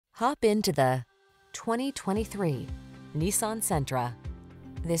Hop into the 2023 Nissan Sentra.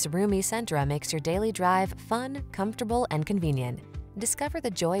 This roomy Sentra makes your daily drive fun, comfortable, and convenient. Discover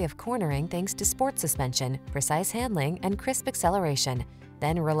the joy of cornering thanks to sport suspension, precise handling, and crisp acceleration.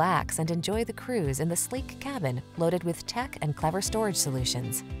 Then relax and enjoy the cruise in the sleek cabin loaded with tech and clever storage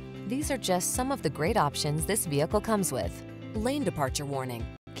solutions. These are just some of the great options this vehicle comes with: lane departure warning,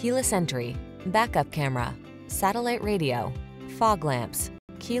 keyless entry, backup camera, satellite radio, fog lamps,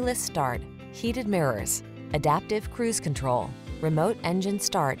 keyless start, heated mirrors, adaptive cruise control, remote engine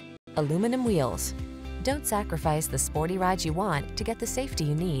start, aluminum wheels. Don't sacrifice the sporty ride you want to get the safety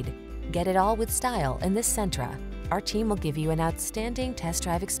you need. Get it all with style in this Sentra. Our team will give you an outstanding test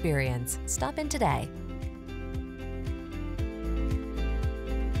drive experience. Stop in today.